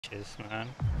Jeez, man.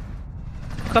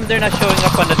 How come they're not showing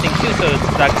up on the thing too? So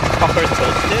that fucker's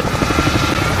posted?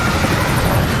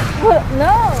 What?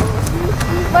 No!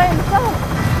 He's by himself.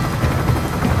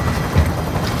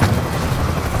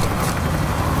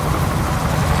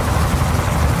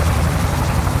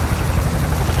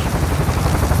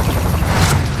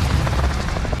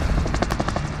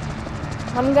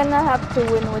 I'm gonna have to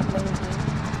win with Lindsay.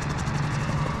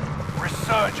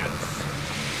 Resurgence.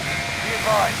 Be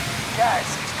advised, gas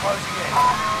is closing in.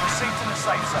 Proceed to the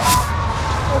safe zone.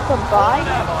 It's a buy?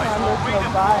 Allies No, will there's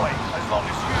no redeploy buy. as long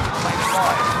as you remain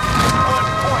alive. Earn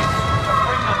points to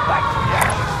bring them back to the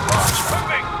action. March,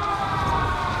 moving!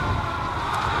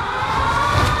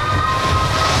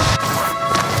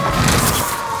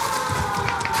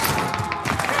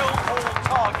 Kill all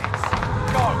targets.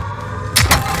 Go!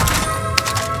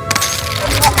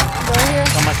 They're here.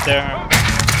 How much there?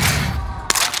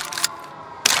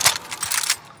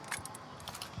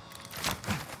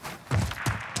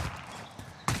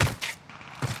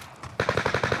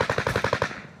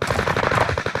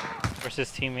 Where's his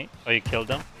teammate? Oh, you killed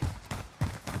him?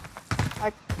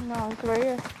 No, it's right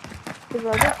here. His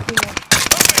other teammate.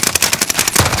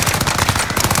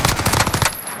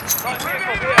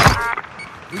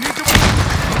 We need to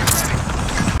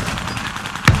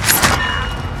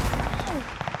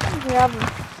We have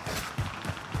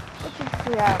what did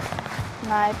we have?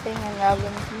 Sniping and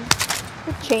LMG.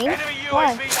 The chain? enemy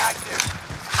Why? UAV active.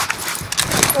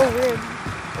 So weird.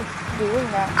 It's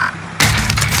doing that.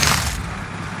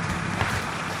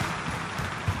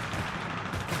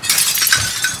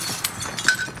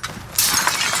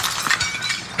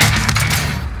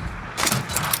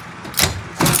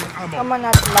 Someone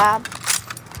at lab.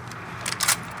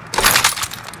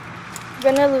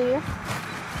 Gonna lose.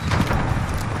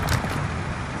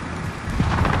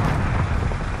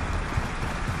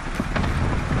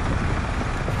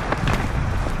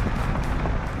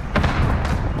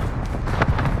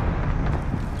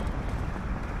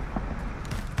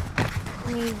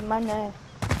 Need money.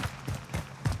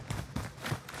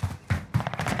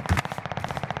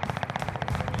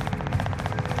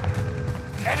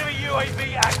 Enemy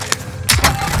UAV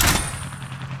active.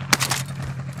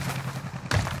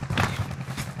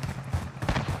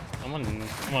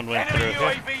 Someone went through Enemy here.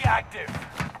 UAV active.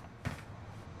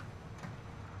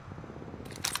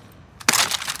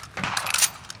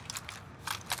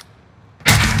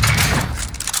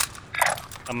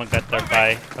 Someone got there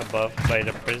by above by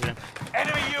the prison.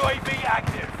 Enemy UAV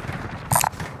active.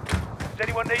 Does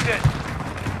anyone need it?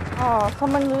 Oh,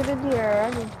 someone looted here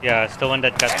already. Yeah, it's the one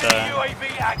that got Enemy the.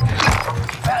 UAV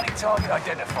active. Bounty target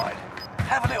identified.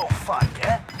 Have a little fun,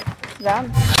 yeah? Damn.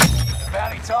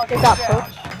 Bounty target They got down.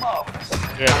 pushed. Marvelous.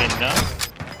 We have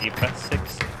enough. Deep at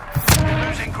 6.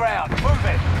 Losing ground. Move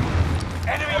it.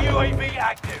 Enemy UAV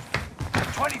active.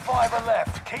 25 are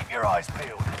left. Keep your eyes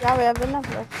peeled. Yeah, we have enough.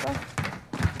 Let's go.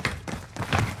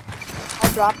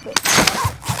 I dropped it.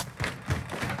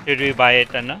 Should we buy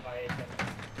it, Anna?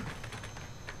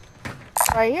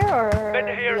 Right here or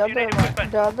Vendor here the if you other need one?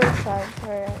 equipment. The other side,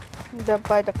 right?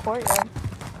 By the courtyard.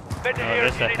 Vendor Oh, here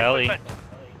there's if you a need heli. equipment.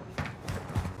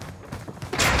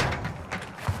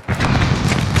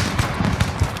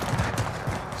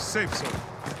 Safe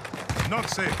zone. Not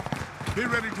safe. Be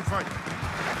ready to fight.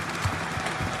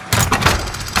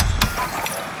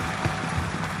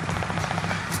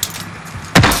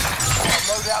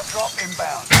 Loadout drop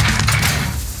inbound.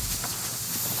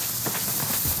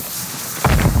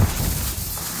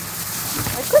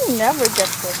 I could never get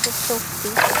this. It's so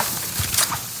stupid.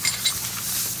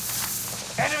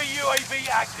 Enemy UAV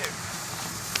active.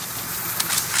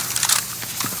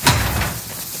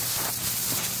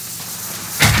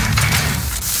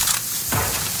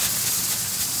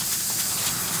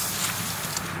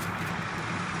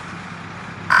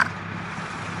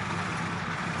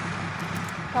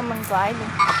 Someone gliding.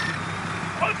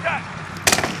 Contact.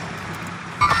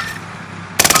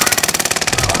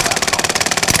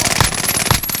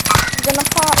 I'm gonna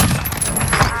pop.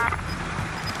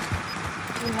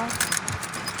 You know.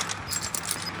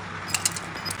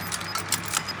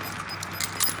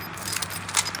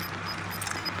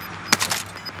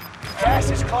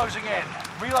 Gas is closing in.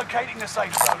 Relocating the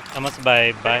safe zone. I must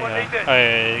buy Anyone need it?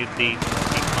 the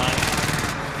decline.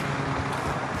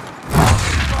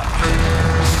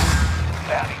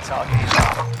 Bounty target is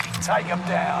up. Take them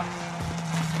down.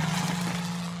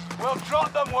 We'll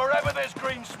drop them wherever there's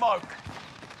green smoke.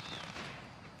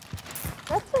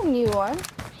 That's a new one.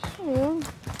 New.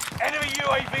 Enemy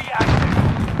UAV active.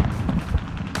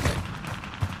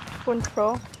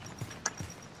 Control.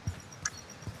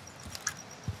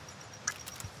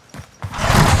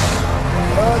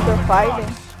 Oh, they're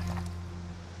fighting.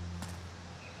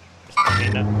 Okay,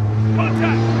 no.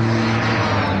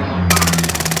 Contact!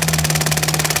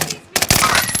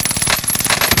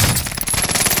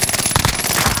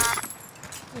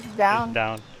 He's down. He's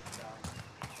down.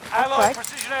 Allied Strike.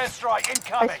 precision airstrike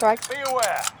incoming. I strike. Be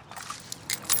aware.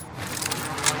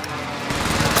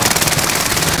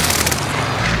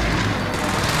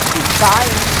 He's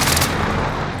dying.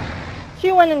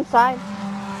 She went inside.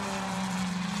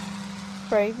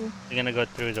 Crazy. You're gonna go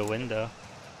through the window.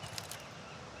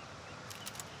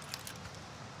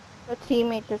 The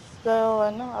teammate is still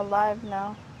alive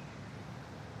now.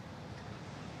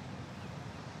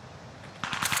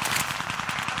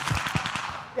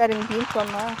 Getting beamed from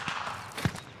there.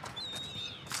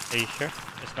 Are you sure?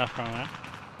 It's not from that?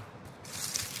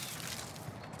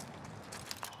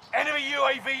 Enemy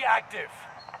UAV active.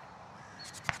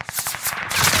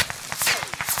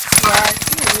 Yeah,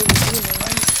 she's really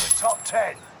beaming. The top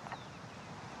 10.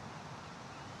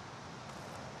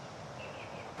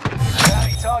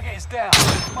 Bounty target is down.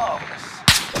 Marvelous.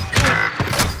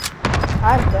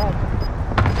 I'm dead.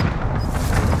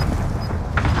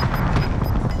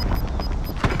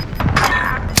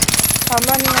 I'm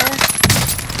running away.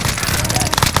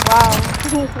 Wow.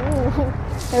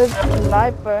 It was a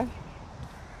sniper.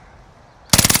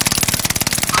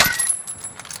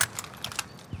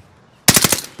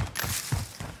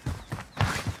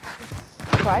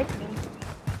 Striking.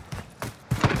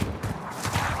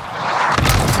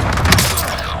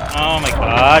 Oh my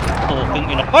god. Talking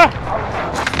in a car.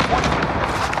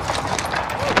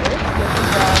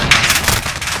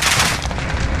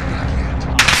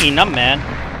 Ina, man.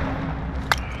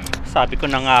 Sabi ko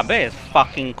na nga ba eh,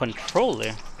 fucking control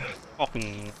eh.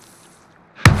 Fucking...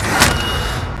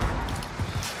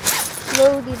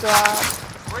 Slowly drop.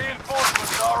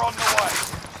 Reinforcements are on the way.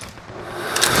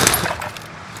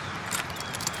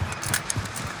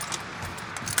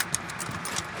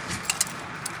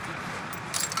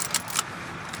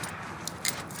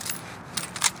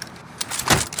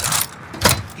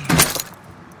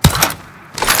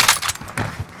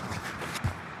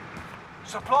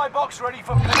 Supply box ready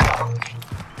for pickup.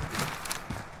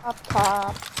 Up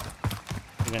top.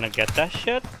 You gonna get that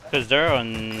shit? Cause they're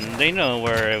on... They know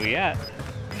where we at.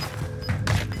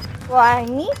 Well, I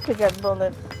need to get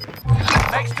bullets.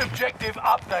 Next objective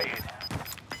updated.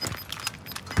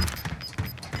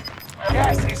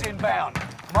 Gas is inbound.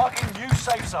 Marking new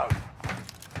safe zone.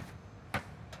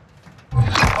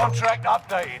 Contract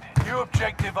updated. New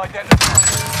objective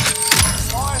identified.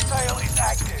 Fire sale is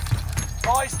active.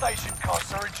 Buy station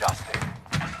costs are adjusted.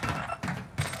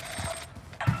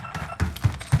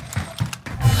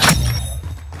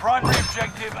 Primary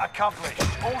objective accomplished.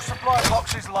 All supply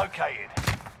boxes located.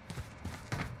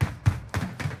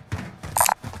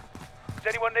 Does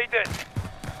anyone need this?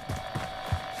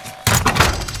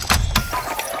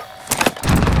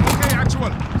 Okay, actual.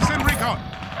 Send recon.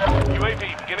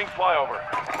 UAV beginning flyover.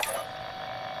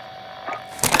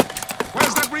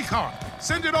 Where's that recon?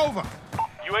 Send it over.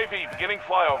 UAV beginning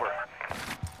flyover.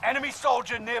 Enemy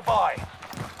soldier nearby.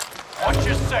 Watch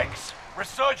your six.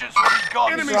 Resurgence will be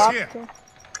gone. Enemies Dropped here. it.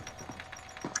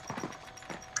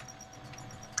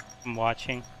 I'm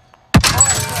watching.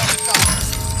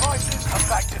 Prices are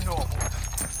back to normal.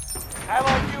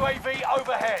 Allied UAV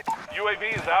overhead.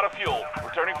 UAV is out of fuel.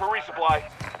 Returning for resupply.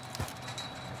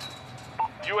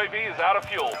 UAV is out of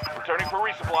fuel. Returning for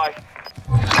resupply.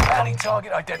 Bounty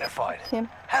target identified. Him.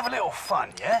 Have a little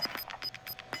fun, yeah?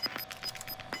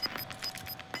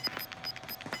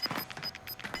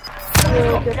 Really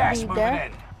Got good gas lead moving there.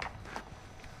 in.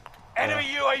 Enemy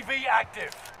UAV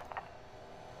active.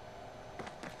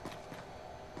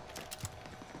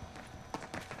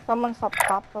 Someone's up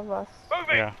top of us.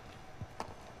 Moving. Yeah.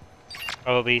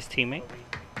 Probably his teammate.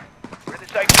 We're in the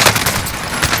safe.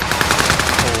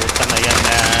 Oh, tama yan,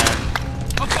 man.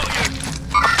 I've got you.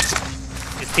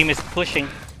 His team is pushing.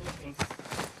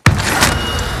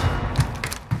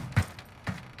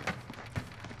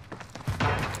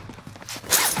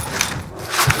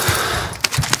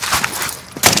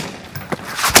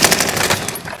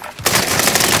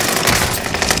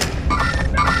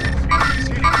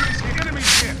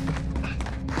 Enemies here.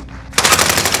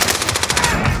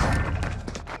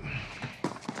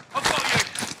 I've got you.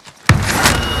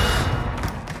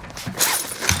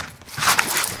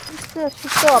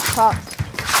 She's still up top.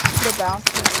 The bounce.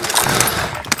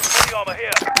 Body armor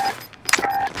here.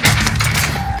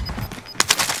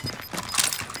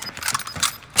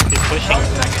 He's No pushing.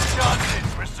 second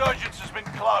chances. Resurgence has been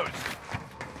closed.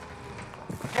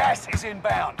 Gas is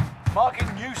inbound. Marking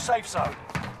new safe zone.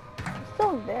 She's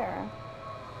still there.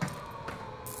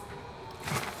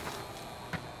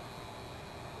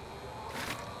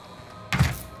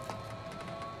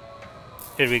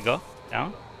 Should we go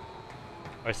down?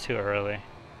 Or it's too early?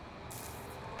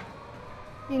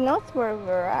 He knows where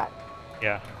we're at.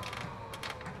 Yeah.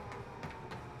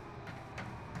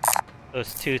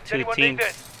 Those two Anyone need teams.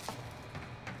 this?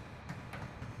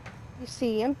 You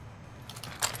see him?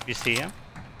 You see him?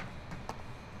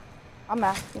 I'm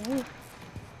asking you.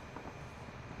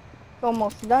 It's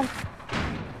almost done.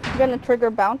 I'm gonna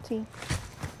trigger bounty.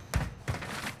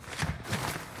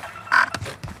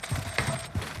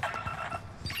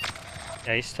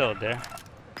 Yeah, he's still there.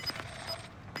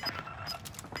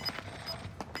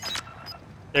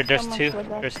 There's Someone's two.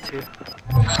 with us. There's two.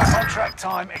 Contract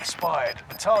time expired.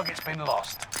 The target's been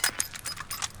lost.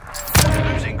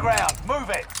 Losing ground. Move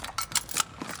it.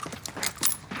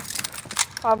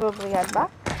 Probably head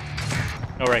back.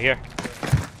 No, right here.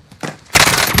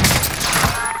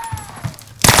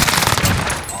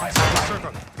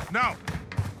 Circle. Now.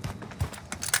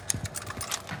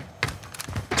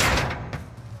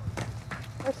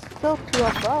 There's still two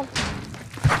above.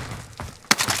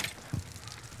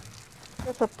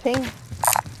 There's a ping.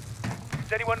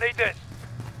 Does anyone need this?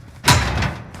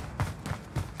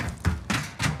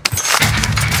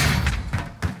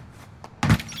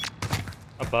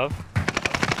 Above.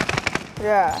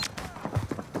 Yeah.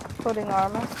 Putting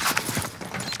armor.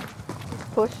 He's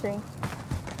pushing.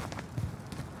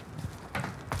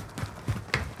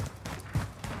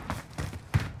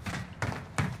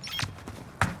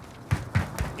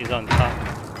 He's on top.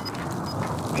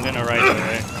 I'm gonna ride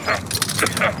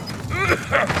away.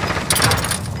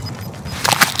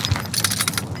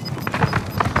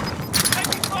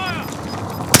 Taking fire!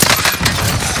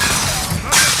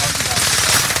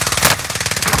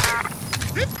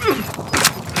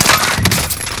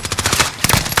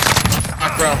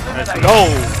 Let's go!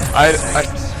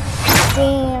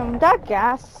 Damn, that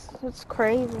gas is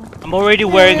crazy. I'm already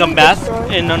wearing a really mask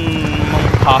destroyed. and I'm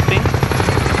coughing.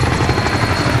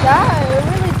 Yeah, it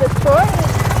really destroyed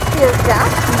your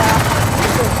gas now.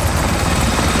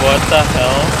 What the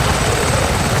hell?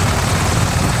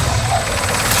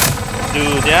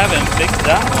 Dude, they haven't fixed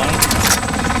that one.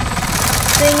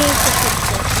 They need to fix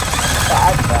it.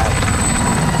 Bad.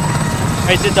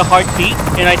 I did the heartbeat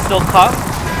and I still cough.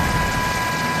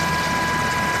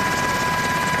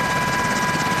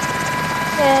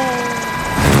 Dang.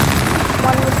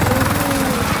 One was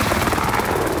losing.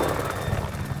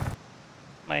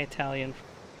 My Italian.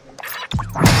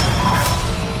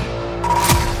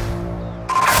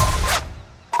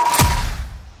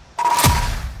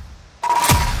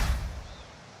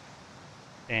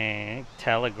 Dang,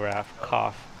 telegraph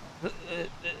cough.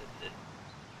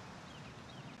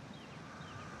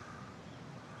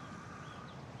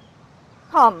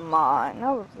 Come on,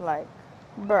 I was like,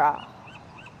 bruh.